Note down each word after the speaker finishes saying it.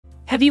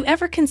Have you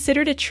ever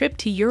considered a trip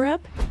to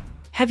Europe?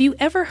 Have you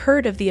ever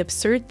heard of the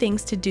absurd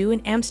things to do in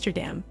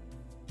Amsterdam?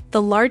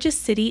 The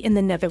largest city in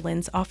the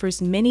Netherlands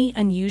offers many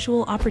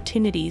unusual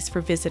opportunities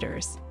for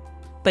visitors.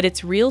 But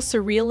it's real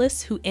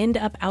surrealists who end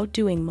up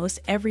outdoing most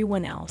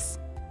everyone else.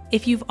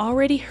 If you've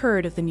already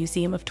heard of the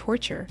Museum of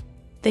Torture,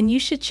 then you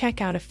should check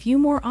out a few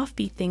more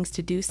offbeat things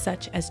to do,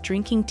 such as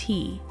drinking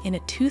tea in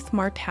a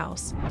tooth-marked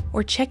house,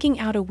 or checking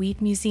out a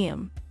weed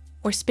museum,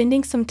 or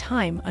spending some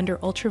time under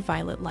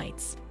ultraviolet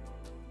lights.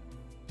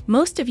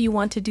 Most of you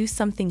want to do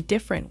something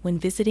different when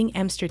visiting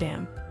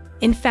Amsterdam.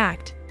 In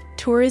fact,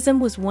 tourism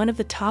was one of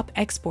the top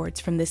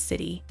exports from this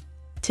city.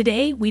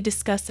 Today, we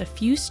discuss a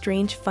few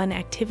strange fun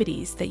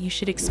activities that you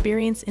should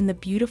experience in the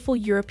beautiful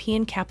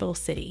European capital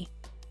city.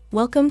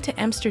 Welcome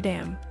to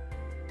Amsterdam.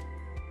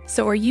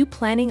 So are you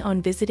planning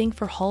on visiting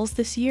for hauls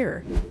this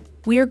year?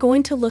 We are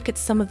going to look at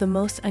some of the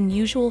most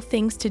unusual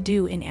things to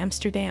do in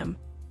Amsterdam.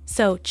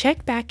 So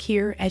check back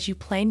here as you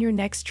plan your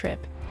next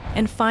trip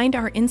and find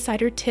our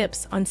insider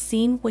tips on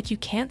seeing what you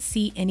can't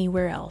see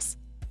anywhere else.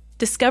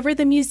 Discover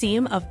the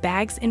Museum of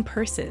Bags and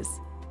Purses.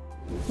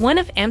 One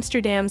of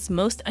Amsterdam's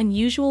most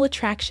unusual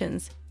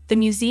attractions, the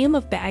Museum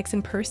of Bags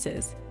and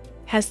Purses,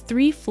 has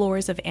 3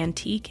 floors of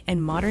antique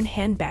and modern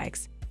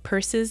handbags,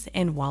 purses,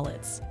 and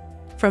wallets.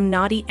 From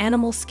naughty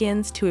animal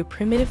skins to a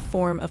primitive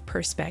form of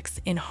perspex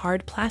in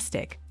hard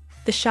plastic,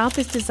 the shop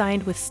is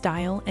designed with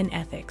style and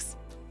ethics.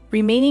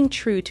 Remaining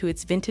true to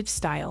its vintage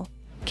style,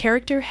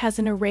 Character has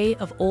an array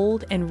of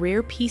old and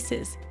rare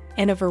pieces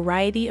and a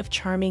variety of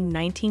charming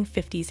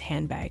 1950s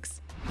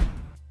handbags.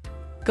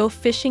 Go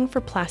fishing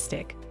for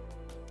plastic.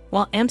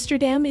 While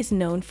Amsterdam is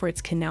known for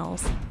its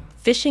canals,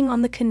 fishing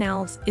on the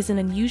canals is an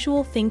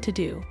unusual thing to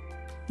do.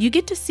 You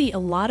get to see a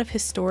lot of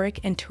historic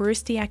and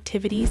touristy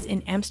activities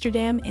in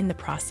Amsterdam in the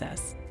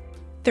process.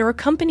 There are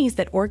companies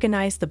that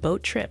organize the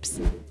boat trips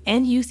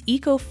and use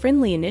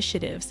eco-friendly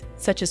initiatives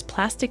such as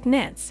plastic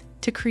nets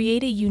to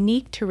create a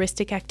unique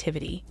touristic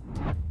activity.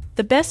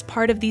 The best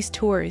part of these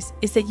tours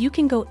is that you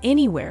can go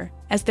anywhere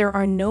as there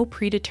are no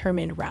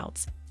predetermined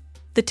routes.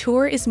 The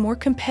tour is more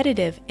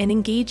competitive and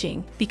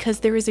engaging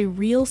because there is a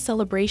real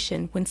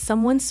celebration when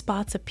someone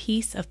spots a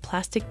piece of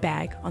plastic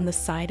bag on the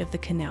side of the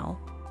canal.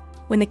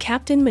 When the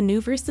captain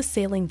maneuvers the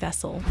sailing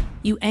vessel,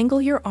 you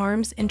angle your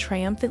arms and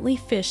triumphantly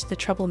fish the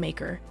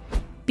troublemaker.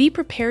 Be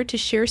prepared to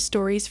share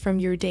stories from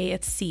your day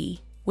at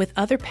sea with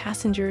other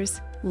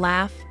passengers,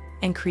 laugh,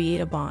 and create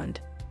a bond.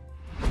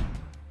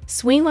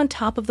 Swing on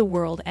top of the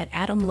world at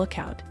Adam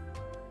Lookout.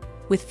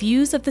 With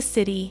views of the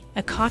city,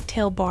 a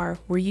cocktail bar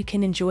where you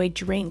can enjoy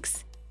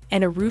drinks,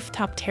 and a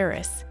rooftop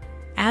terrace,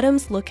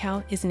 Adam's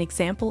Lookout is an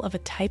example of a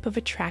type of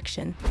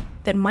attraction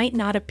that might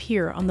not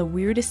appear on the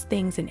weirdest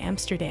things in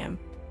Amsterdam.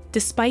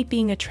 Despite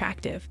being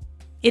attractive,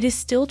 it is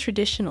still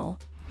traditional.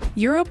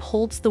 Europe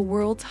holds the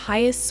world's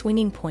highest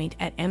swinging point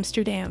at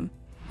Amsterdam,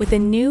 with a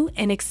new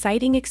and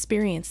exciting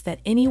experience that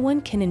anyone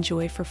can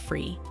enjoy for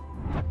free.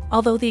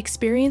 Although the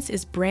experience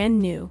is brand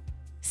new,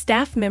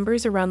 staff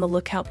members around the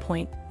lookout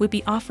point would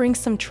be offering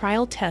some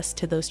trial tests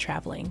to those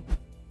traveling.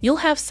 You'll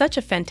have such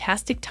a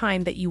fantastic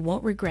time that you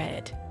won't regret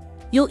it.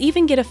 You'll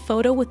even get a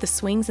photo with the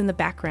swings in the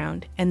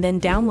background and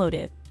then download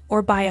it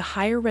or buy a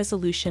higher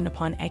resolution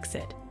upon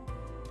exit.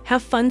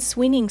 Have fun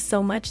swinging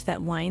so much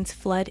that lines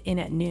flood in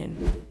at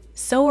noon.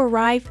 So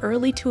arrive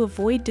early to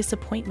avoid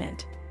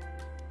disappointment.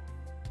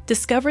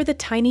 Discover the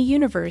tiny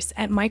universe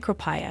at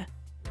Micropia.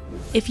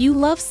 If you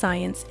love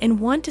science and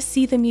want to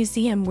see the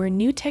museum where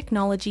new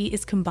technology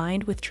is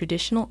combined with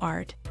traditional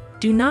art,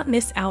 do not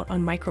miss out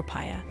on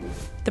Micropia.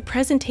 The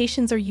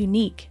presentations are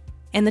unique,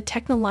 and the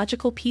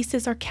technological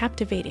pieces are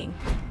captivating.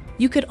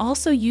 You could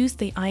also use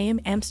the I Am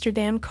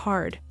Amsterdam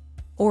card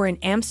or an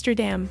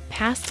Amsterdam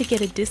pass to get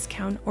a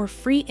discount or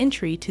free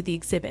entry to the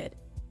exhibit.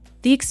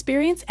 The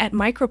experience at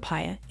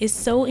Micropia is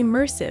so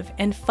immersive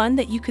and fun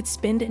that you could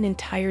spend an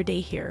entire day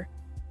here.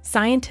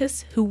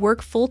 Scientists who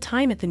work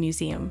full-time at the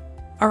museum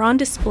are on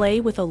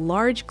display with a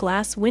large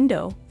glass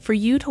window for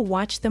you to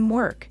watch them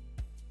work.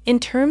 In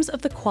terms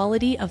of the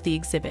quality of the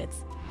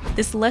exhibits,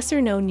 this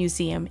lesser-known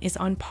museum is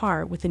on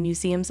par with the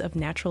museums of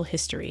natural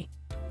history.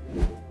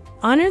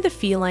 Honor the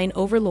feline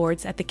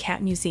overlords at the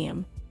Cat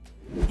Museum.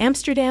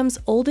 Amsterdam's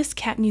oldest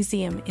cat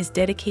museum is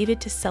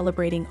dedicated to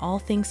celebrating all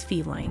things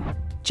feline.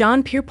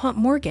 John Pierpont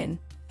Morgan,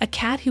 a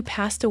cat who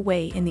passed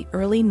away in the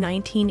early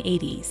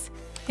 1980s,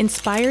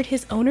 inspired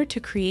his owner to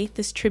create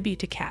this tribute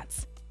to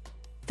cats.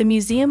 The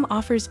museum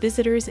offers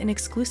visitors an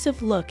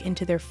exclusive look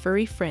into their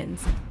furry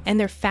friends and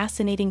their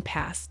fascinating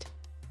past.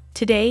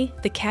 Today,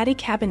 the Catty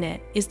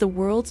Cabinet is the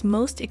world's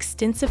most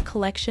extensive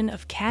collection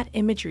of cat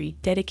imagery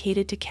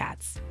dedicated to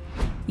cats.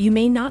 You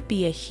may not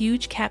be a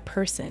huge cat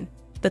person,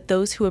 but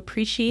those who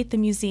appreciate the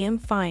museum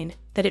find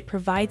that it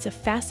provides a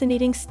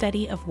fascinating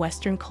study of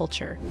Western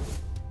culture.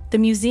 The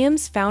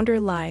museum's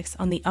founder lives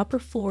on the upper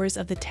floors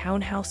of the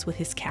townhouse with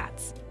his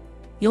cats.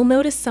 You'll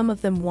notice some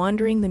of them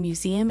wandering the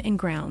museum and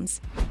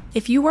grounds.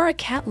 If you are a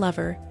cat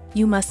lover,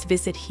 you must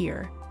visit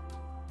here.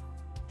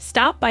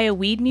 Stop by a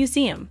weed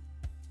museum.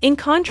 In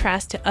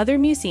contrast to other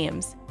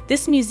museums,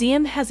 This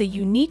museum has a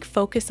unique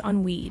focus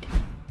on weed.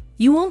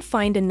 You won't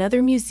find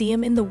another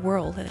museum in the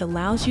world that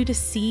allows you to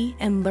see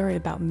and learn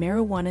about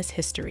marijuana's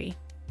history.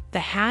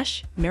 The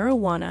hash,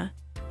 marijuana,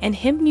 and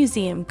hemp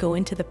museum go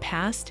into the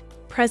past,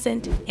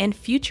 present, and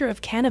future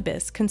of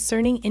cannabis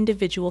concerning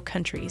individual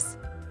countries.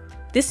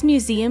 This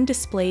museum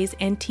displays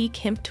antique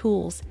hemp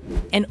tools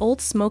and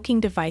old smoking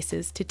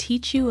devices to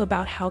teach you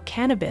about how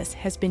cannabis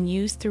has been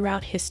used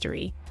throughout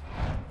history.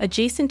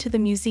 Adjacent to the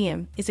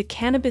museum is a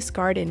cannabis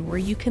garden where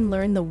you can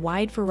learn the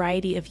wide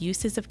variety of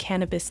uses of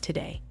cannabis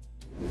today.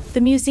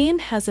 The museum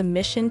has a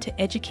mission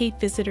to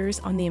educate visitors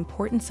on the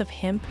importance of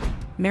hemp,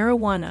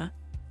 marijuana,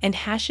 and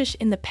hashish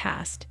in the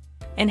past,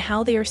 and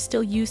how they are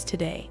still used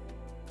today.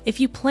 If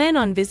you plan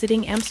on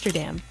visiting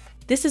Amsterdam,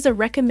 this is a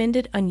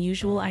recommended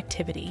unusual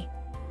activity.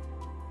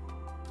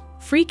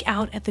 Freak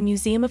out at the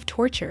Museum of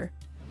Torture.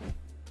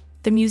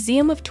 The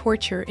Museum of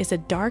Torture is a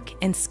dark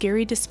and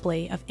scary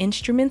display of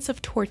instruments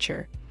of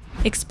torture,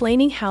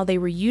 explaining how they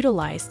were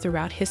utilized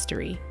throughout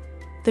history.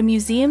 The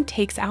museum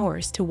takes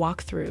hours to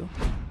walk through.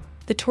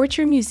 The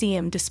Torture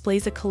Museum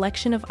displays a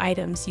collection of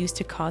items used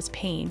to cause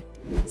pain,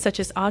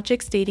 such as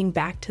objects dating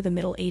back to the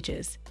Middle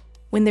Ages,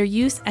 when their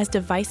use as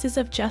devices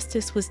of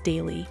justice was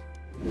daily.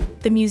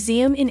 The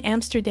museum in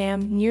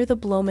Amsterdam near the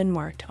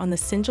Bloemenmarkt on the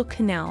Singel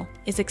Canal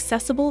is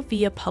accessible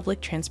via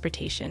public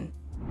transportation.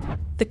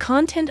 The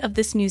content of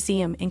this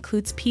museum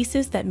includes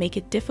pieces that make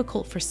it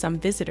difficult for some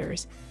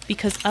visitors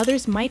because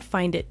others might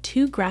find it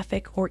too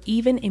graphic or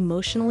even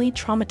emotionally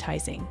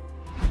traumatizing.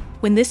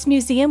 When this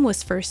museum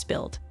was first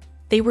built,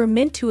 they were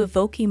meant to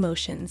evoke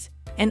emotions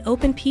and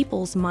open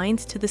people's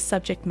minds to the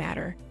subject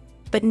matter.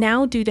 But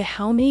now, due to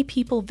how many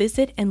people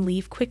visit and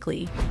leave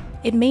quickly,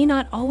 it may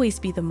not always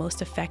be the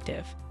most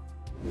effective.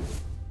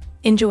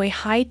 Enjoy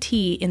high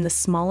tea in the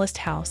smallest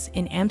house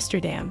in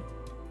Amsterdam.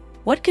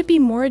 What could be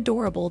more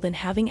adorable than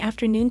having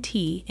afternoon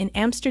tea in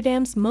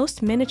Amsterdam's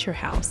most miniature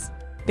house,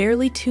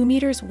 barely 2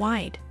 meters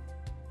wide?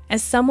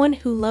 As someone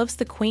who loves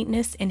the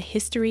quaintness and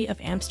history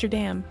of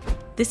Amsterdam,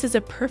 this is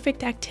a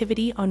perfect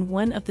activity on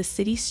one of the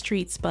city's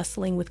streets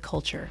bustling with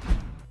culture.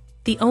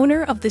 The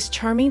owner of this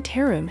charming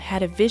terrain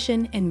had a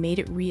vision and made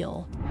it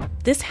real.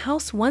 This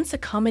house once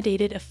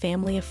accommodated a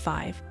family of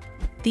 5.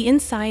 The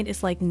inside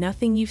is like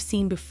nothing you've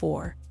seen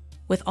before,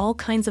 with all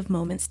kinds of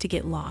moments to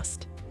get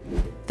lost.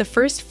 The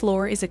first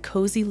floor is a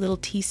cozy little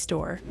tea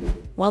store,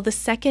 while the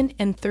second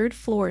and third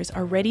floors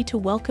are ready to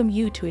welcome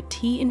you to a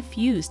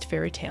tea-infused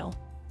fairy tale.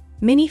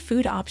 Many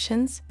food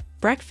options,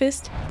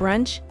 breakfast,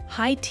 brunch,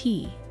 high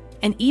tea,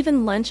 and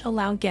even lunch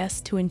allow guests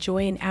to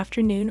enjoy an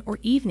afternoon or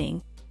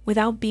evening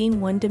without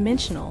being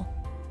one-dimensional.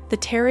 The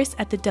terrace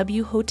at the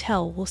W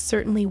Hotel will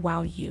certainly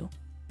wow you.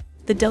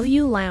 The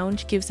W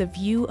Lounge gives a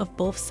view of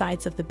both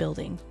sides of the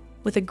building,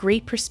 with a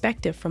great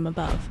perspective from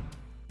above.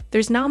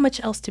 There's not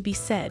much else to be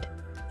said.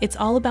 It's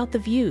all about the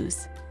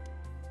views.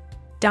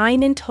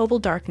 Dine in total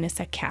darkness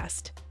at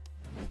Cast.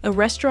 A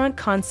restaurant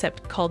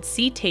concept called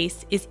Sea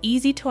Taste is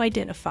easy to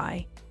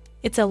identify.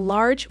 It's a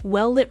large,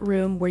 well-lit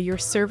room where your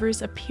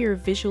servers appear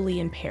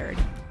visually impaired.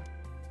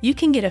 You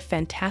can get a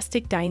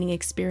fantastic dining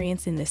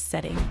experience in this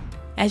setting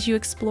as you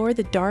explore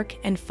the dark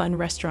and fun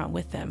restaurant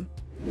with them.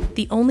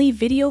 The only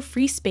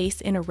video-free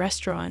space in a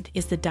restaurant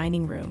is the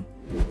dining room.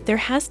 There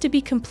has to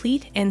be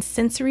complete and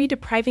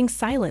sensory-depriving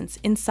silence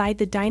inside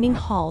the dining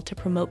hall to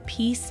promote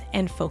peace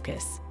and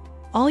focus.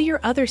 All your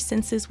other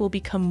senses will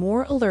become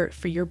more alert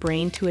for your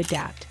brain to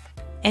adapt,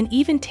 and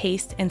even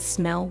taste and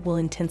smell will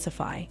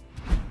intensify.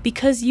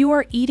 Because you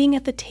are eating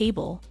at the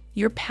table,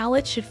 your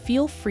palate should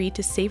feel free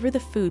to savor the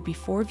food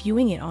before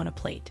viewing it on a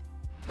plate.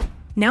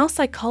 Now,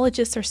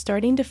 psychologists are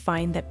starting to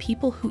find that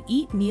people who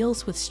eat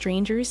meals with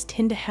strangers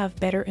tend to have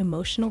better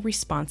emotional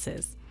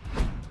responses.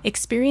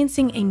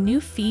 Experiencing a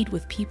new feed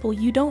with people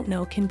you don't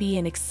know can be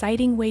an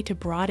exciting way to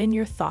broaden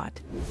your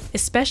thought,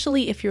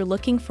 especially if you're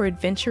looking for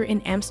adventure in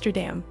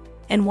Amsterdam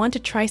and want to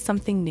try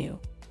something new.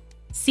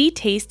 Sea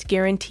Taste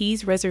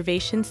guarantees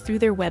reservations through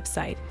their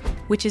website,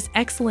 which is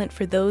excellent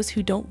for those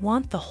who don't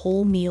want the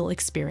whole meal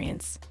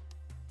experience.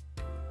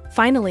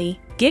 Finally,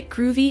 get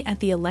groovy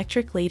at the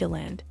Electric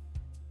Ladyland.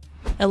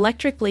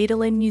 Electric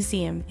Ladyland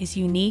Museum is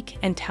unique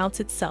and touts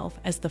itself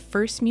as the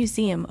first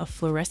museum of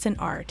fluorescent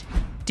art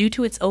due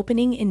to its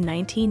opening in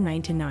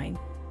 1999.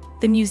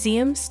 The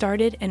museum,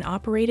 started and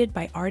operated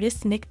by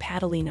artist Nick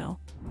Padalino,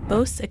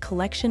 boasts a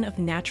collection of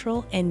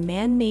natural and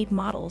man-made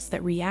models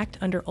that react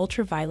under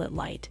ultraviolet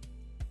light.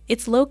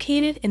 It's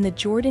located in the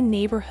Jordan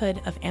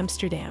neighborhood of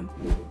Amsterdam.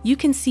 You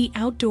can see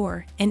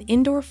outdoor and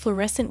indoor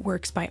fluorescent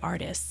works by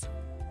artists.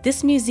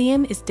 This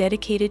museum is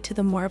dedicated to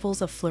the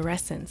marvels of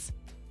fluorescence,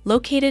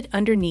 located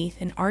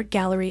underneath an art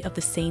gallery of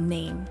the same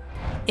name.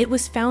 It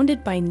was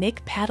founded by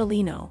Nick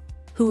Padalino,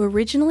 who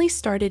originally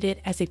started it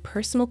as a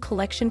personal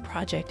collection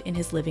project in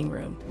his living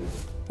room.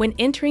 When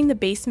entering the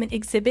basement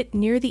exhibit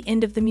near the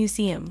end of the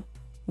museum,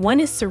 one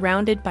is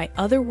surrounded by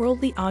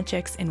otherworldly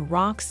objects and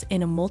rocks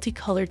in a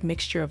multicolored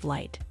mixture of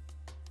light.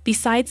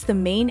 Besides the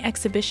main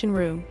exhibition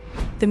room,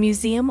 the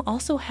museum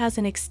also has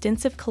an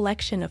extensive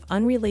collection of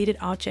unrelated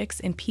objects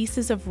and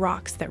pieces of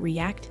rocks that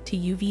react to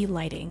UV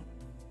lighting.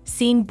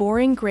 Seeing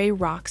boring gray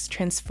rocks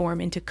transform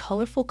into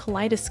colorful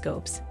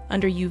kaleidoscopes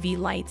under UV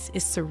lights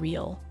is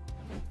surreal.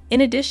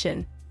 In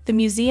addition, the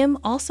museum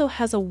also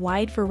has a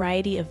wide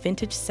variety of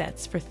vintage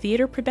sets for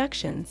theater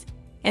productions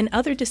and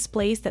other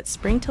displays that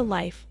spring to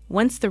life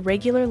once the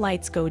regular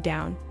lights go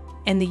down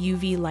and the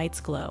UV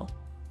lights glow.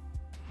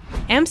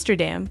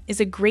 Amsterdam is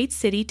a great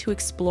city to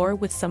explore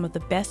with some of the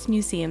best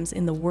museums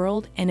in the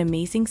world and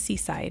amazing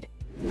seaside.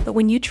 But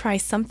when you try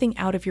something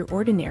out of your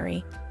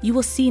ordinary, you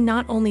will see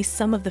not only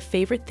some of the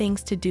favorite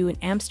things to do in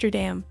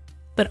Amsterdam,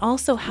 but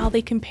also how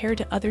they compare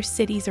to other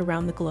cities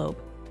around the globe.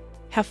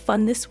 Have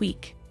fun this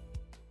week.